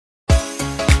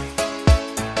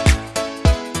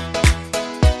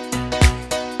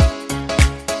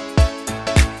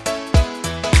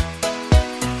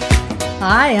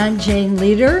Hi, I'm Jane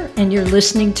Leader, and you're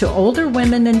listening to Older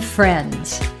Women and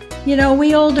Friends. You know,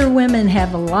 we older women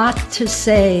have a lot to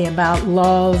say about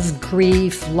love,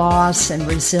 grief, loss, and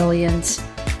resilience.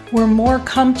 We're more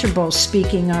comfortable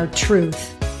speaking our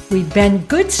truth. We've been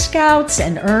good scouts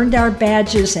and earned our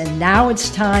badges, and now it's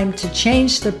time to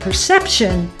change the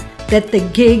perception that the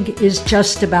gig is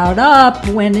just about up,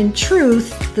 when in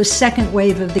truth, the second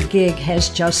wave of the gig has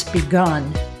just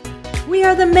begun. We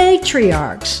are the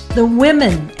matriarchs, the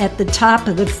women at the top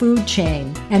of the food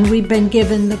chain, and we've been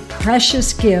given the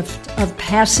precious gift of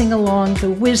passing along the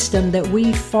wisdom that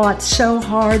we fought so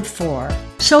hard for.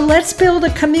 So let's build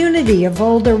a community of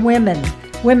older women,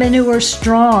 women who are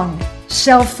strong,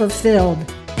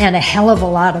 self-fulfilled, and a hell of a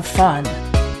lot of fun.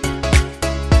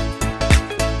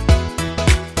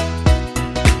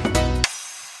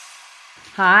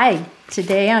 Hi,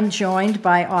 today I'm joined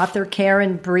by author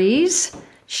Karen Brees.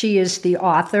 She is the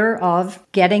author of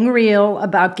Getting Real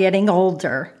About Getting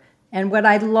Older. And what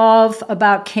I love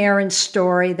about Karen's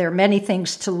story, there are many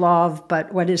things to love,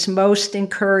 but what is most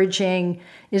encouraging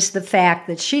is the fact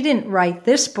that she didn't write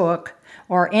this book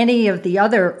or any of the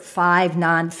other 5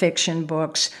 nonfiction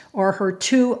books or her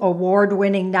 2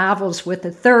 award-winning novels, with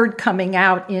a third coming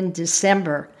out in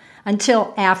December,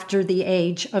 until after the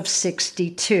age of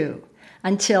 62.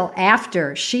 Until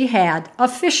after she had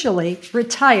officially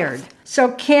retired.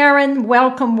 So Karen,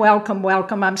 welcome, welcome,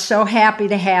 welcome. I'm so happy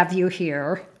to have you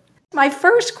here. My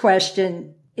first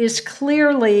question is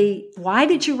clearly, why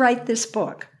did you write this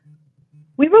book?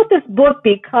 We wrote this book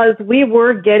because we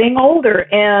were getting older,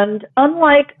 and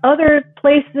unlike other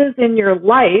places in your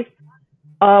life,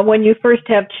 when you first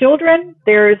have children,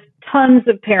 there's tons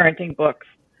of parenting books.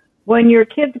 When your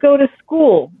kids go to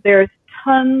school, there's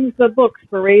tons of books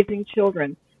for raising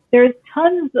children. There's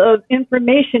tons of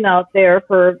information out there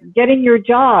for getting your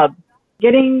job,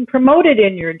 getting promoted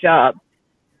in your job.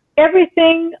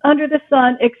 Everything under the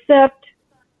sun except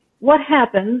what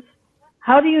happens,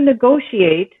 how do you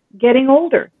negotiate getting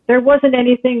older? There wasn't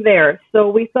anything there, so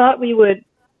we thought we would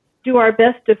do our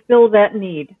best to fill that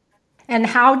need. And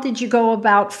how did you go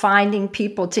about finding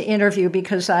people to interview?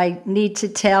 Because I need to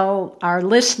tell our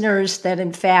listeners that,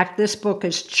 in fact, this book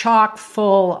is chock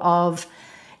full of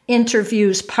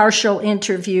interviews, partial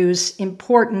interviews,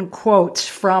 important quotes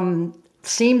from,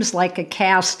 seems like a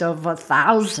cast of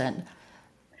 1,000.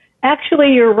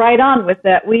 Actually, you're right on with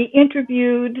that. We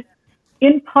interviewed,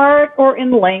 in part or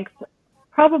in length,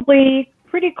 probably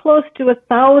pretty close to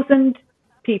 1,000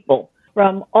 people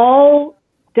from all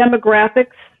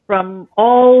demographics, from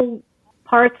all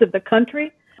parts of the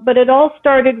country, but it all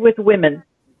started with women.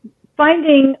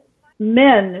 Finding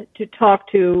men to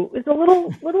talk to is a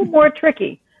little more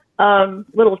tricky,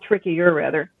 little trickier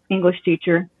rather. English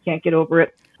teacher, can't get over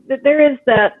it. There is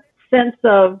that sense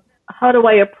of, how do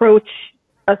I approach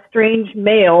a strange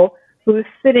male who's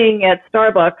sitting at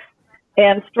Starbucks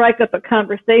and strike up a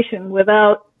conversation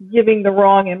without giving the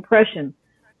wrong impression?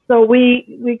 So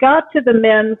we got to the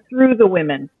men through the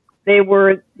women. They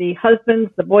were the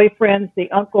husbands, the boyfriends, the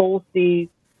uncles, the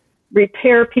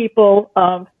repair people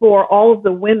for all of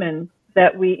the women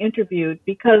that we interviewed,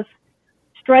 because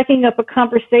striking up a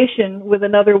conversation with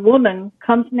another woman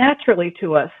comes naturally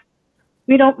to us.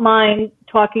 We don't mind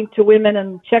talking to women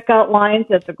in checkout lines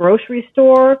at the grocery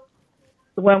store,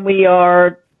 when we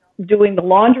are doing the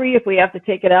laundry, if we have to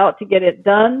take it out to get it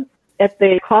done, at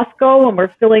the Costco when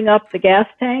we're filling up the gas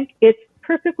tank. It's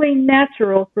perfectly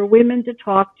natural for women to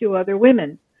talk to other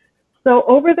women. So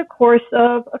over the course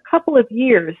of a couple of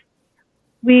years,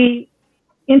 we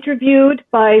interviewed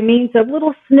by means of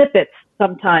little snippets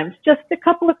sometimes, just a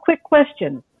couple of quick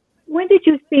questions. When did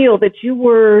you feel that you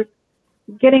were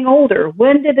getting older?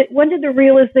 When did the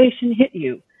realization hit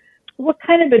you? What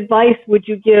kind of advice would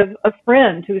you give a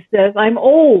friend who says, I'm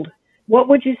old? What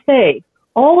would you say?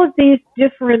 All of these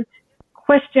different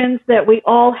questions that we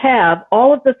all have,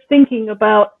 all of the thinking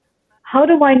about, how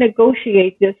do I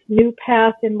negotiate this new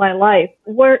path in my life?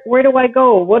 Where do I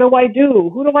go? What do I do?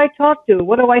 Who do I talk to?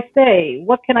 What do I say?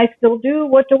 What can I still do?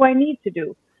 What do I need to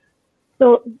do?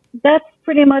 So that's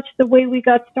pretty much the way we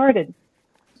got started.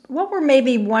 What were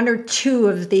maybe 1 or 2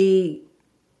 of the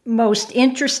most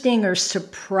interesting or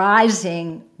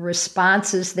surprising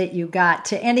responses that you got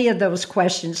to any of those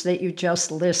questions that you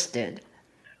just listed?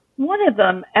 One of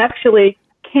them actually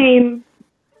came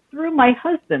through my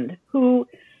husband, who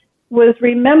was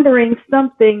remembering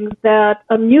something that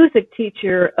a music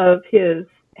teacher of his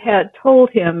had told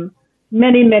him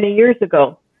many, many years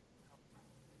ago.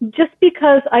 Just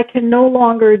because I can no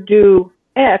longer do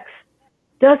X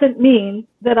doesn't mean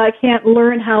that I can't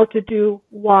learn how to do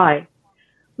Y.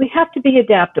 We have to be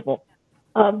adaptable.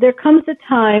 there comes a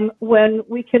time when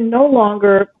we can no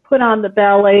longer put on the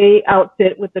ballet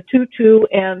outfit with the tutu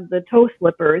and the toe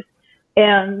slippers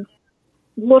and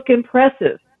look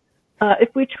impressive. If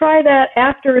we try that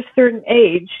after a certain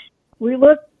age, we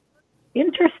look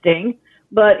interesting,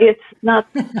 but it's not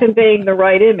conveying the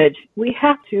right image. We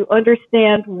have to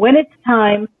understand when it's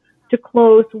time to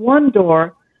close one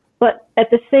door, but at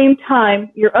the same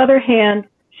time, your other hand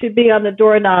should be on the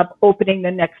doorknob opening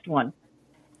the next one.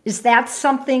 Is that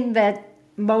something that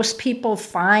most people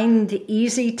find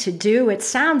easy to do? It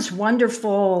sounds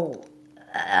wonderful,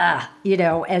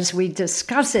 as we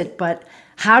discuss it, but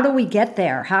how do we get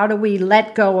there? How do we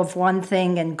let go of one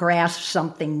thing and grasp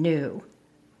something new?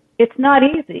 It's not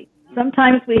easy.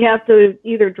 Sometimes we have to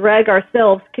either drag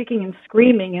ourselves kicking and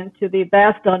screaming into the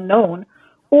vast unknown,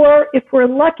 or if we're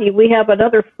lucky, we have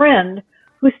another friend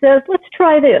who says, let's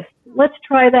try this, let's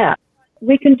try that.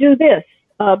 We can do this.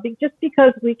 Just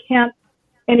because we can't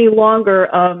any longer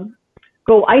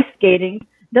go ice skating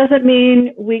doesn't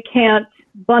mean we can't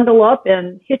bundle up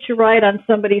and hitch a ride on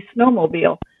somebody's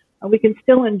snowmobile. We can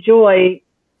still enjoy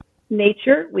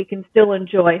nature. We can still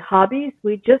enjoy hobbies.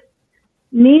 We just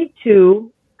need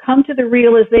to come to the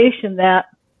realization that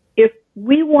if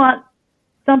we want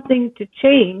something to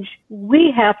change,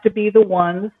 we have to be the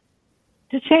ones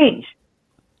to change.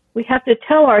 We have to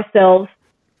tell ourselves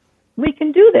we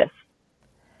can do this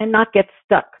and not get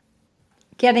stuck.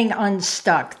 Getting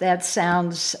unstuck, that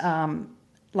sounds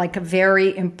like a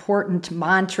very important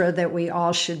mantra that we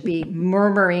all should be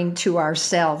murmuring to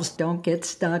ourselves. Don't get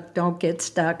stuck, don't get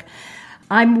stuck.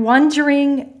 I'm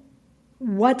wondering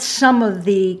what some of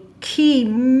the key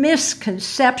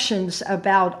misconceptions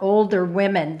about older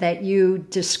women that you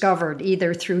discovered,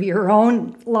 either through your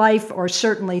own life or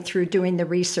certainly through doing the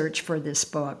research for this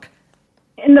book.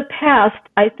 In the past,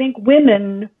 I think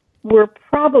women were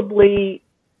probably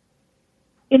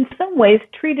in some ways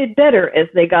treated better as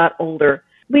they got older.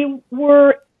 We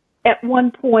were at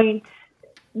one point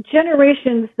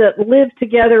generations that lived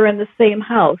together in the same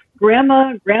house. Grandma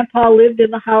and grandpa lived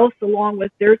in the house along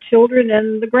with their children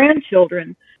and the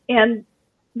grandchildren, and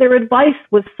their advice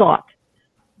was sought.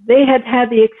 They had had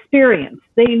the experience.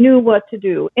 They knew what to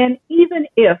do. And even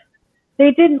if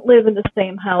they didn't live in the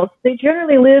same house, they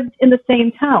generally lived in the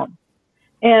same town.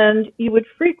 And you would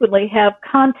frequently have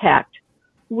contact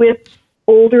with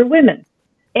older women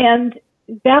and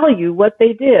value what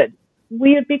they did.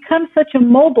 We have become such a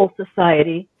mobile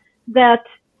society that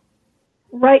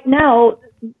right now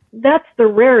that's the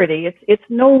rarity. It's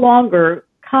no longer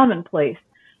commonplace.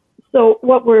 So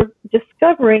what we're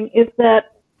discovering is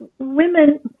that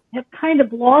women have kind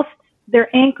of lost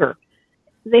their anchor.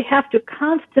 They have to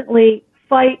constantly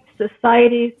fight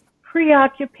society's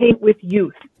preoccupation with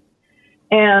youth.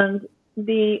 And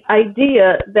the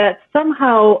idea that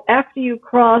somehow after you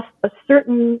cross a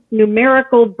certain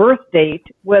numerical birth date,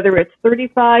 whether it's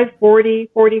 35, 40,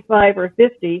 45, or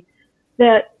 50,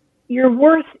 that your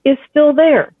worth is still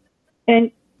there.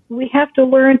 And we have to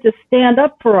learn to stand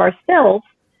up for ourselves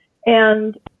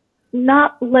and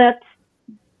not let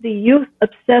the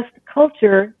youth-obsessed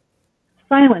culture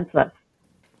silence us.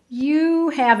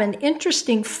 You have an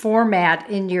interesting format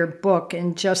in your book,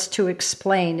 and just to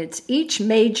explain, it's each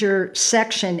major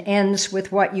section ends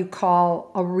with what you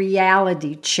call a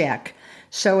reality check.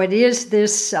 So it is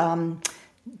this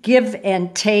give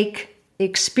and take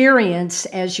experience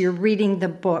as you're reading the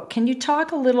book. Can you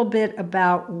talk a little bit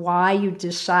about why you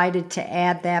decided to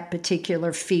add that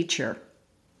particular feature?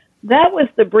 That was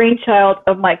the brainchild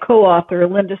of my co-author,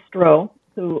 Linda Stroh,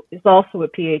 who is also a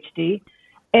PhD.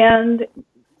 And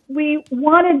we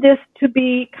wanted this to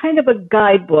be kind of a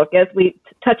guidebook, as we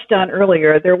touched on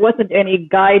earlier. There wasn't any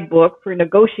guidebook for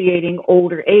negotiating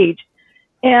older age.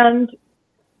 And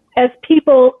as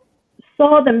people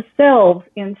saw themselves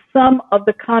in some of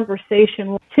the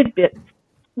conversation tidbits,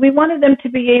 we wanted them to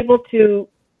be able to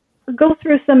go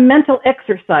through some mental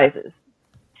exercises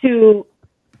to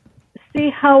see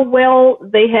how well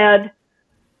they had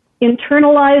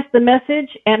internalized the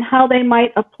message and how they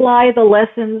might apply the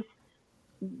lessons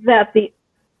that the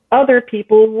other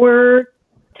people were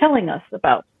telling us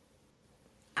about.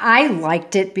 I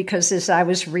liked it because as I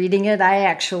was reading it, I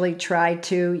actually tried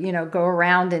to, go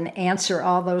around and answer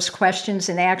all those questions.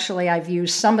 And actually, I've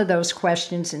used some of those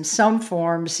questions in some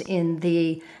forms in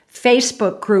the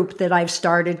Facebook group that I've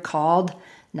started called,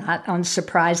 not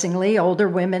unsurprisingly, Older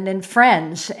Women and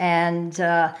Friends. And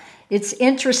it's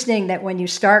interesting that when you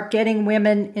start getting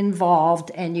women involved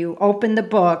and you open the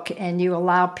book and you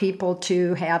allow people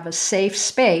to have a safe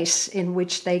space in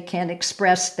which they can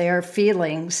express their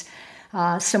feelings,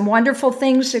 some wonderful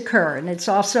things occur. And it's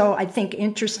also, I think,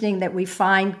 interesting that we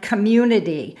find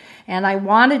community. And I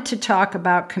wanted to talk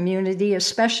about community,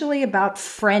 especially about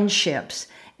friendships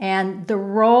and the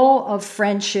role of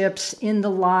friendships in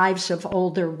the lives of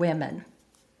older women.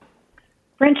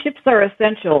 Friendships are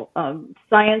essential.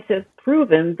 Science has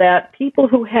proven that people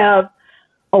who have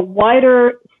a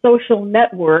wider social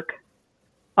network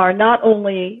are not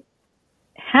only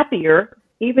happier,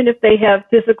 even if they have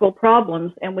physical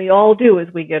problems, and we all do as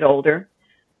we get older,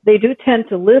 they do tend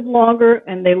to live longer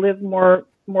and they live more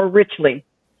richly.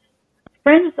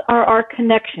 Friends are our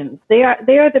connections. They are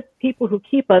the people who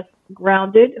keep us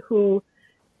grounded, who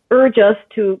urge us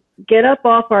to get up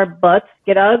off our butts,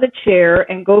 get out of the chair,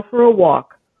 and go for a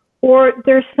walk. Or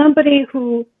there's somebody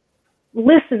who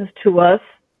listens to us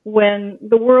when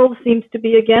the world seems to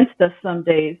be against us some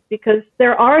days, because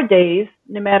there are days,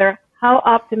 no matter how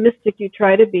optimistic you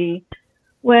try to be,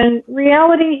 when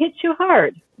reality hits you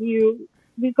hard. We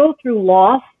go through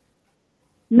loss.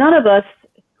 None of us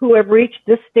who have reached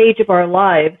this stage of our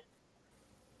lives,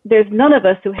 there's none of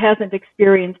us who hasn't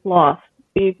experienced loss.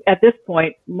 At this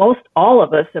point, most all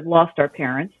of us have lost our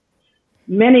parents.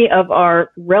 Many of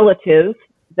our relatives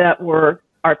that were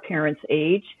our parents'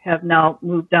 age have now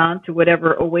moved on to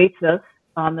whatever awaits us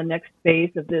on the next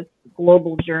phase of this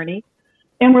global journey.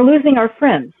 And we're losing our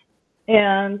friends.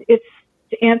 And it's,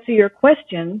 to answer your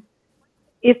question,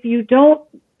 if you don't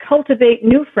cultivate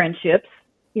new friendships,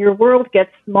 your world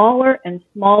gets smaller and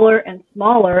smaller and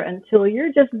smaller until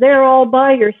you're just there all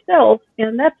by yourself,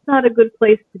 and that's not a good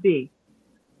place to be.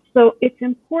 So it's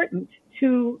important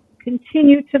to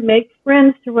continue to make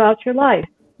friends throughout your life.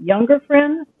 Younger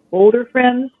friends, older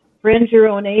friends, friends your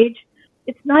own age.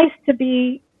 It's nice to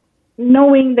be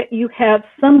knowing that you have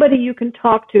somebody you can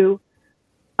talk to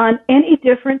on any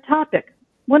different topic.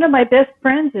 One of my best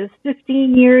friends is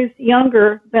 15 years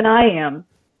younger than I am.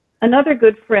 Another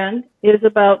good friend is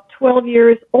about 12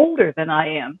 years older than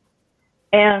I am.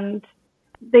 And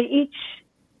they each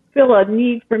fill a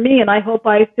need for me, and I hope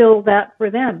I fill that for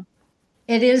them.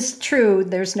 It is true,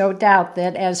 there's no doubt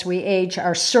that as we age,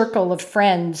 our circle of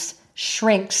friends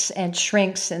shrinks and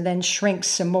shrinks and then shrinks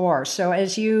some more. So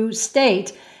as you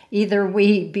state, either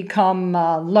we become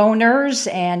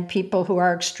loners and people who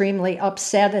are extremely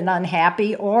upset and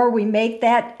unhappy, or we make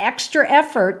that extra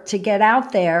effort to get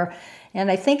out there. And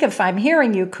I think if I'm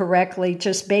hearing you correctly,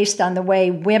 just based on the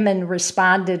way women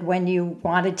responded when you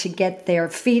wanted to get their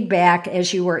feedback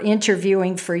as you were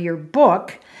interviewing for your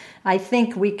book, I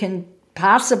think we can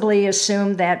possibly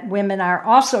assume that women are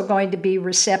also going to be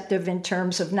receptive in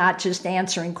terms of not just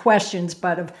answering questions,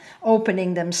 but of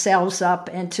opening themselves up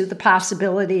and to the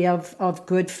possibility of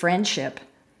good friendship.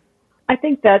 I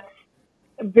think that's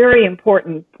a very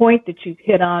important point that you've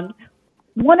hit on.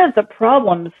 One of the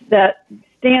problems that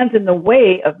stands in the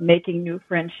way of making new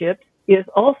friendships is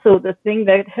also the thing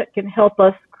that can help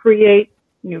us create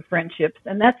new friendships,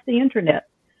 and that's the internet.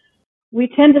 We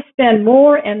tend to spend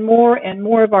more and more and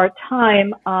more of our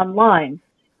time online.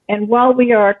 And while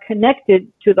we are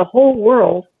connected to the whole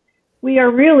world, we are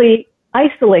really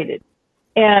isolated.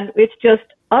 And it's just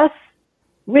us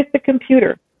with the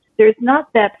computer. There's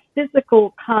not that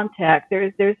physical contact.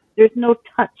 There's no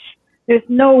touch. There's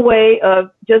no way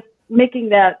of just making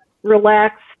that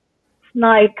relaxed,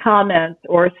 snide comment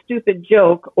or stupid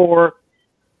joke or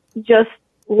just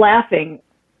laughing.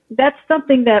 That's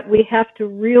something that we have to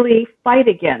really fight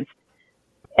against.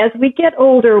 As we get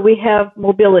older, we have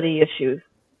mobility issues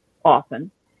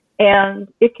often, and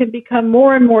it can become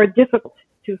more and more difficult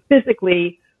to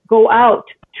physically go out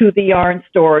to the yarn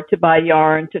store to buy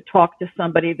yarn, to talk to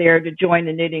somebody there, to join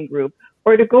a knitting group,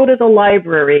 or to go to the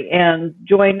library and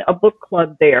join a book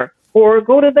club there, or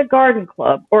go to the garden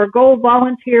club, or go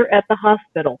volunteer at the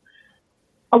hospital.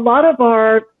 A lot of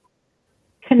our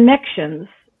connections,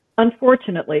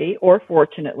 unfortunately or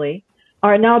fortunately,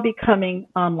 are now becoming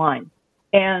online.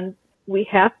 And we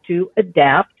have to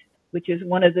adapt, which is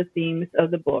one of the themes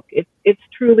of the book. It's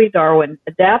truly Darwin,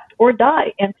 adapt or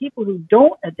die. And people who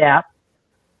don't adapt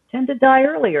tend to die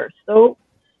earlier. So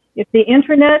if the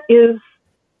internet is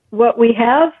what we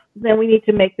have, then we need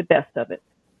to make the best of it.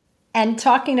 And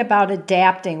talking about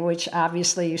adapting, which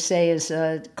obviously you say is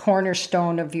a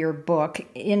cornerstone of your book,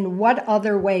 in what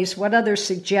other ways, what other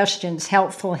suggestions,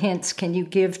 helpful hints can you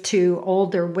give to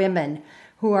older women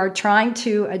who are trying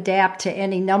to adapt to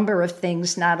any number of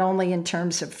things, not only in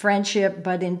terms of friendship,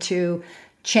 but into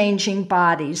changing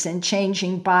bodies and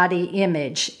changing body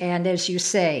image, and as you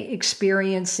say,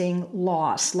 experiencing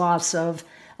loss of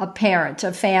a parent,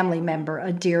 a family member,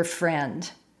 a dear friend?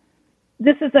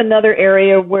 This is another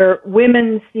area where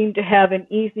women seem to have an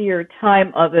easier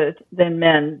time of it than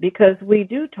men, because we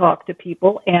do talk to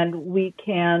people and we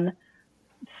can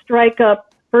strike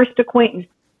up first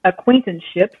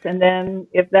acquaintanceships, and then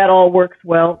if that all works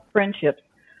well, friendships.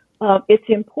 It's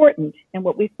important. And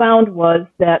what we found was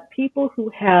that people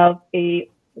who have a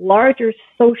larger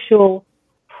social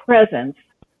presence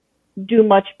do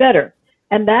much better.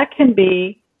 And that can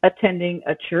be attending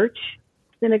a church,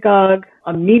 synagogue,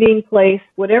 a meeting place,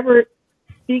 whatever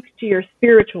speaks to your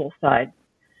spiritual side,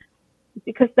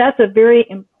 because that's a very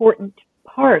important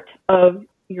part of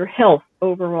your health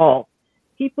overall.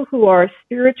 People who are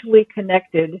spiritually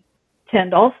connected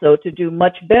tend also to do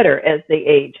much better as they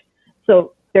age.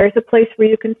 So there's a place where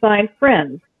you can find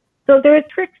friends. So there are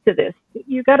tricks to this.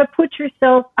 You got to put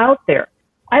yourself out there.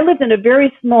 I lived in a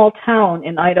very small town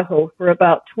in Idaho for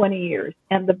about 20 years,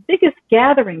 and the biggest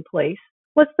gathering place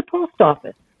was the post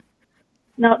office.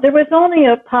 Now, there was only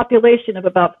a population of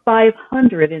about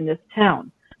 500 in this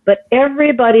town, but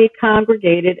everybody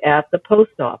congregated at the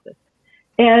post office,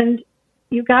 and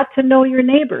you got to know your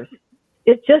neighbors.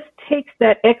 It just takes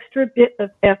that extra bit of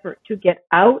effort to get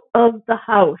out of the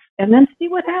house and then see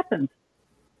what happens.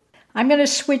 I'm going to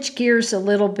switch gears a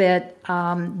little bit.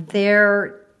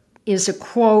 There is a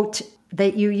quote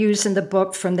that you use in the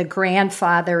book from the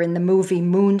grandfather in the movie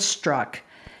Moonstruck.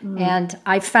 And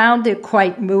I found it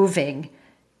quite moving.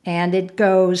 And it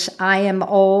goes, "I am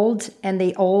old, and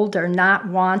the old are not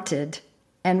wanted,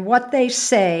 and what they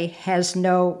say has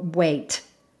no weight."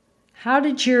 How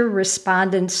did your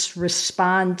respondents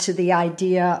respond to the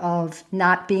idea of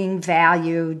not being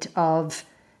valued, of,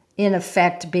 in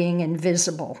effect, being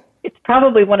invisible? It's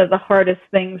probably one of the hardest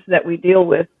things that we deal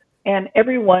with, and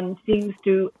everyone seems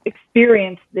to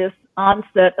experience this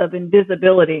onset of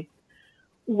invisibility.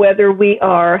 Whether we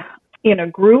are in a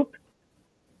group,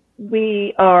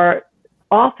 we are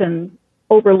often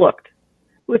overlooked.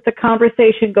 If the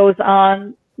conversation goes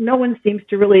on, no one seems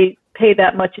to really pay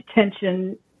that much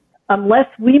attention unless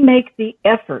we make the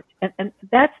effort. And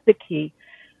that's the key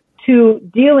to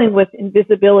dealing with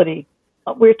invisibility.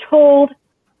 We're told,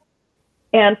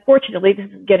 and fortunately this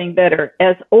is getting better,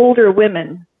 as older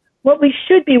women, what we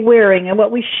should be wearing and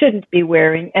what we shouldn't be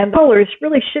wearing, and colors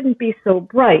really shouldn't be so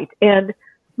bright, and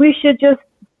we should just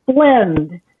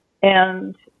blend.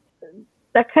 And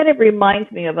that kind of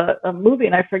reminds me of a movie,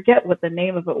 and I forget what the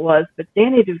name of it was, but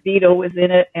Danny DeVito was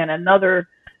in it and another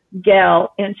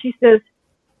gal, and she says,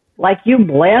 like you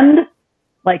blend,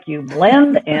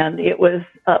 and it was,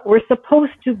 we're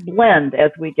supposed to blend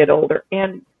as we get older.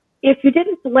 And if you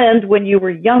didn't blend when you were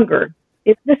younger,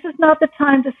 this is not the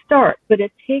time to start, but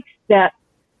it takes that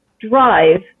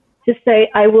drive to say,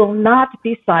 I will not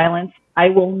be silenced, I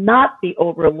will not be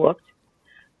overlooked.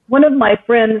 One of my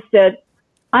friends said,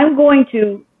 I'm going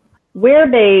to wear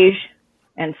beige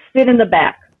and sit in the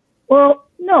back. Well,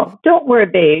 no, don't wear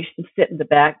beige and sit in the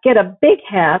back. Get a big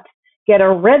hat, get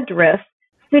a red dress,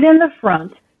 sit in the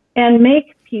front, and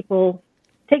make people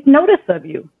take notice of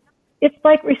you. It's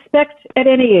like respect at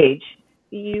any age.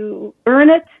 You earn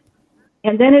it,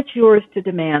 and then it's yours to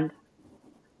demand.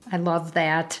 I love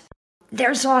that.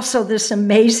 There's also this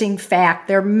amazing fact.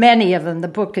 There are many of them. The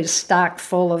book is stocked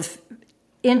full of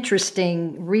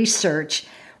interesting research.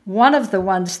 One of the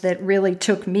ones that really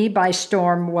took me by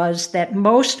storm was that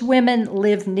most women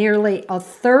live nearly a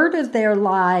third of their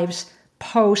lives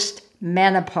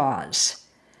post-menopause.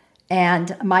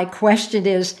 And my question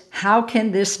is, how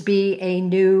can this be a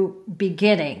new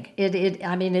beginning?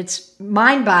 It's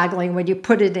mind-boggling when you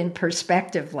put it in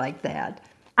perspective like that.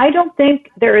 I don't think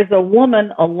there is a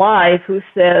woman alive who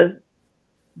says,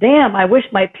 damn, I wish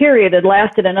my period had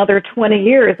lasted another 20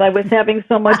 years. I was having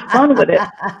so much fun with it.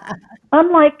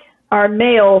 Unlike our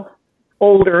male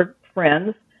older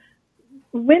friends,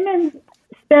 women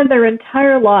spend their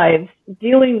entire lives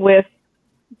dealing with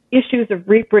issues of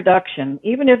reproduction,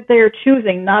 even if they're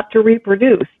choosing not to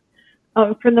reproduce.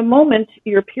 From the moment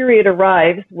your period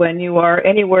arrives, when you are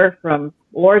anywhere from,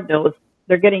 Lord knows,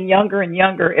 they're getting younger and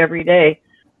younger every day,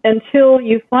 until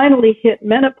you finally hit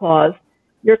menopause,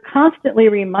 you're constantly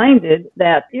reminded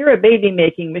that you're a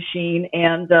baby-making machine,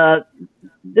 and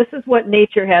this is what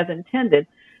nature has intended.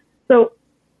 So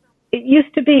it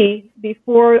used to be,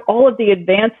 before all of the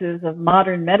advances of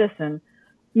modern medicine,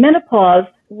 menopause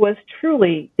was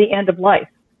truly the end of life.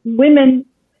 Women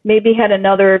maybe had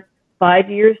another 5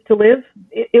 years to live.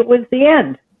 It was the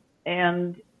end.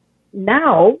 And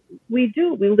now we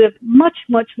live much,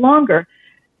 much longer.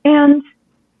 And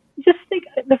just think,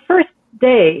 the first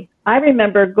day, I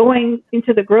remember going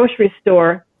into the grocery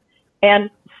store and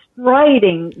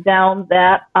striding down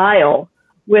that aisle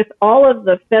with all of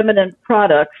the feminine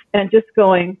products and just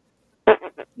going,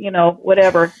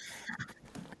 whatever,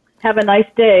 have a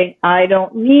nice day. I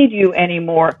don't need you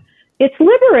anymore. It's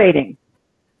liberating.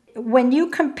 When you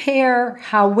compare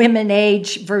how women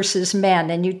age versus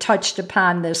men, and you touched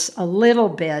upon this a little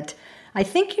bit, I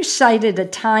think you cited a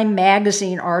Time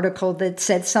magazine article that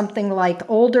said something like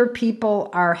older people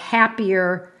are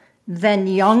happier than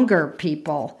younger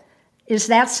people. Is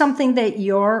that something that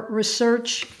your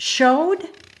research showed?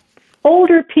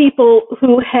 Older people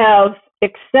who have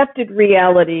accepted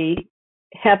reality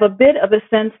have a bit of a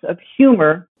sense of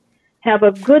humor, have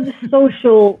a good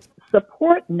social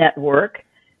support network,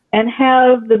 and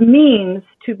have the means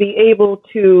to be able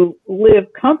to live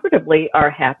comfortably are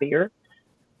happier.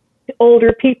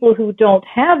 Older people who don't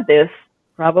have this,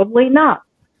 probably not.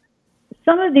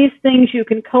 Some of these things you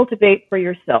can cultivate for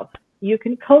yourself. You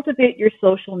can cultivate your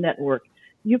social network.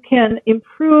 You can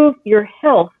improve your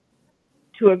health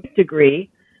to a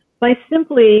degree by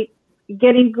simply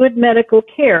getting good medical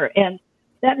care. And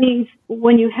that means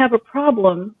when you have a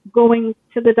problem, going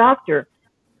to the doctor.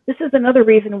 This is another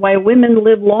reason why women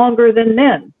live longer than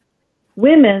men.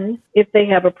 Women, if they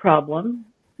have a problem,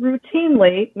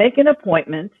 routinely make an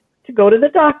appointment to go to the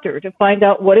doctor to find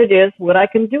out what it is, what I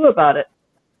can do about it.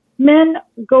 Men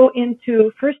go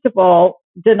into, first of all,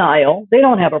 denial. They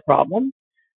don't have a problem.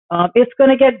 It's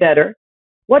going to get better.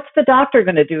 What's the doctor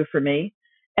going to do for me?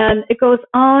 And it goes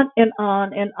on and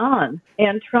on and on.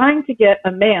 And trying to get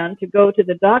a man to go to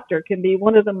the doctor can be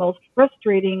one of the most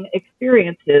frustrating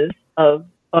experiences of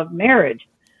marriage.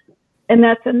 And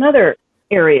that's another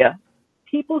area.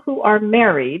 People who are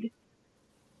married,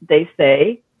 they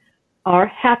say, are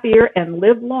happier and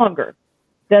live longer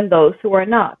than those who are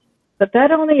not. But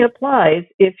that only applies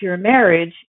if your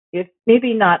marriage is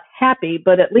maybe not happy,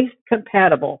 but at least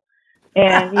compatible.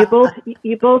 And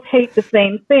you both hate the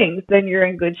same things, then you're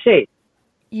in good shape.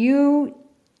 You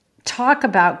talk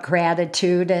about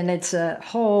gratitude, and it's a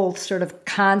whole sort of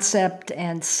concept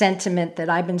and sentiment that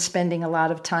I've been spending a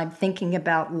lot of time thinking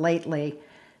about lately.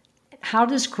 How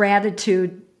does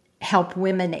gratitude help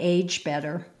women age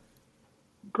better?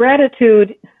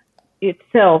 Gratitude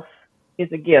itself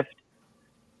is a gift,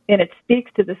 and it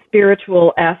speaks to the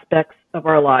spiritual aspects of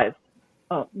our lives.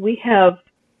 We have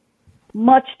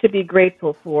much to be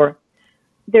grateful for.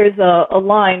 There's a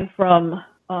line from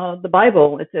the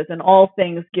Bible. It says, "In all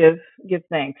things give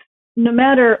thanks." No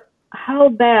matter how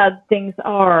bad things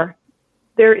are,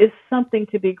 there is something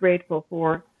to be grateful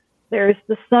for. There's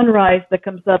the sunrise that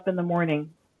comes up in the morning,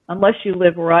 unless you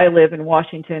live where I live in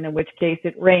Washington, in which case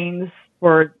it rains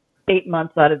for 8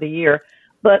 months out of the year.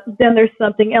 But then there's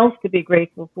something else to be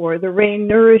grateful for. The rain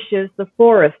nourishes the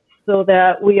forests so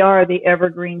that we are the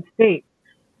evergreen state.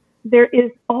 There is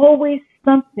always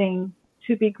something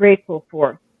to be grateful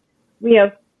for. We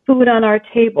have food on our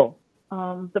table.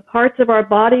 The parts of our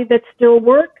body that still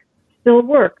work.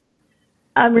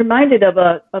 I'm reminded of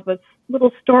a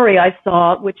little story I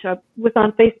saw, which was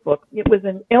on Facebook. It was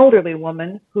an elderly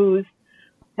woman who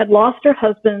had lost her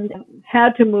husband and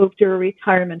had to move to a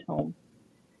retirement home.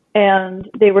 And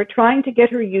they were trying to get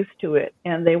her used to it,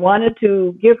 and they wanted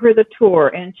to give her the tour.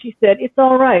 And she said, "It's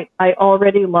all right. I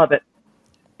already love it."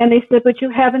 And they said, "But you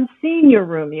haven't seen your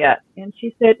room yet." And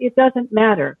she said, "It doesn't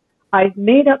matter. I've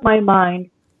made up my mind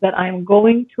that I'm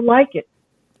going to like it,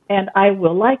 and I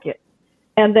will like it."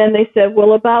 And then they said,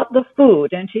 "Well, about the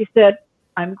food?" And she said,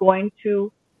 "I'm going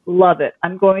to love it.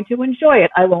 I'm going to enjoy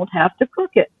it. I won't have to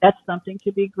cook it." That's something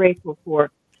to be grateful for.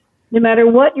 No matter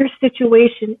what your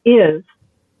situation is,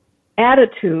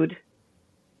 attitude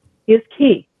is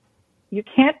key. You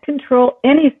can't control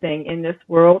anything in this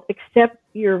world except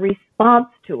your response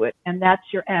to it, and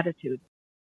that's your attitude.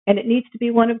 And it needs to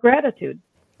be one of gratitude.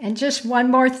 And just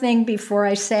one more thing before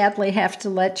I sadly have to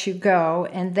let you go,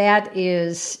 and that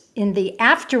is in the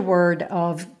afterword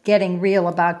of getting real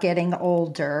about getting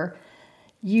older,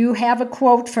 you have a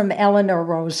quote from Eleanor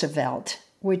Roosevelt,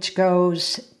 which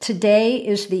goes, "Today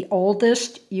is the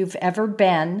oldest you've ever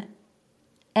been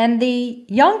and the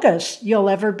youngest you'll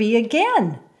ever be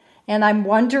again." And I'm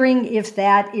wondering if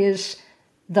that is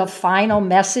the final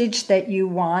message that you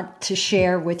want to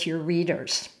share with your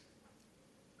readers.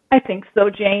 I think so,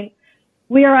 Jane.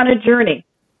 We are on a journey,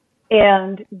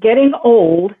 and getting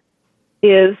old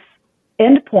is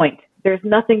end point. There's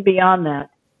nothing beyond that.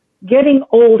 Getting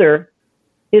older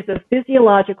is a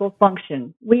physiological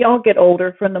function. We all get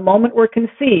older from the moment we're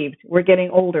conceived. We're getting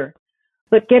older.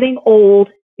 But getting old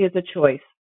is a choice.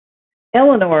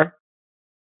 Eleanor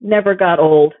never got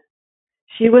old.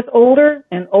 She was older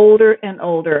and older and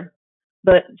older,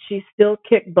 but she still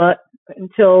kicked butt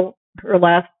until her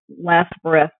last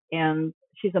breath, and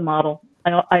she's a model.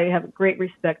 I have great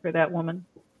respect for that woman.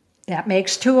 That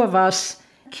makes two of us.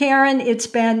 Karen, it's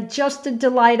been just a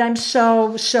delight. I'm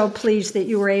so pleased that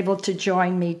you were able to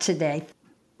join me today.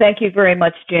 Thank you very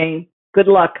much, Jane. Good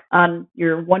luck on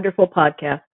your wonderful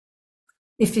podcast.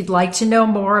 If you'd like to know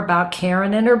more about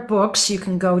Karen and her books, you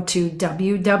can go to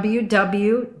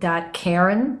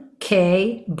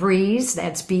www.karenkbrees,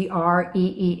 that's BREES.com,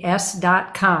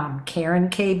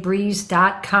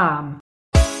 karenkbrees.com.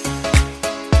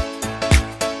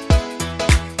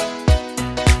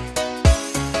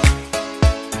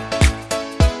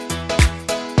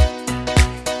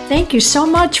 Thank you so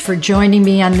much for joining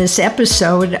me on this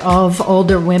episode of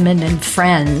Older Women and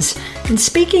Friends. And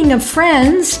speaking of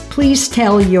friends, please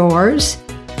tell yours.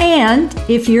 And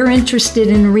if you're interested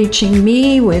in reaching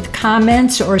me with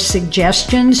comments or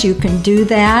suggestions, you can do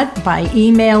that by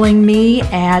emailing me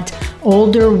at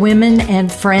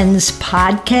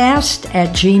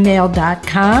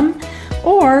olderwomenandfriendspodcast@gmail.com.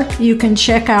 Or you can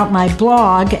check out my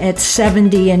blog at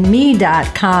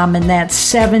 70andme.com, and that's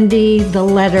 70, the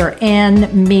letter N,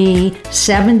 me,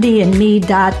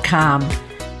 70andme.com.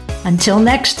 Until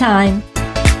next time.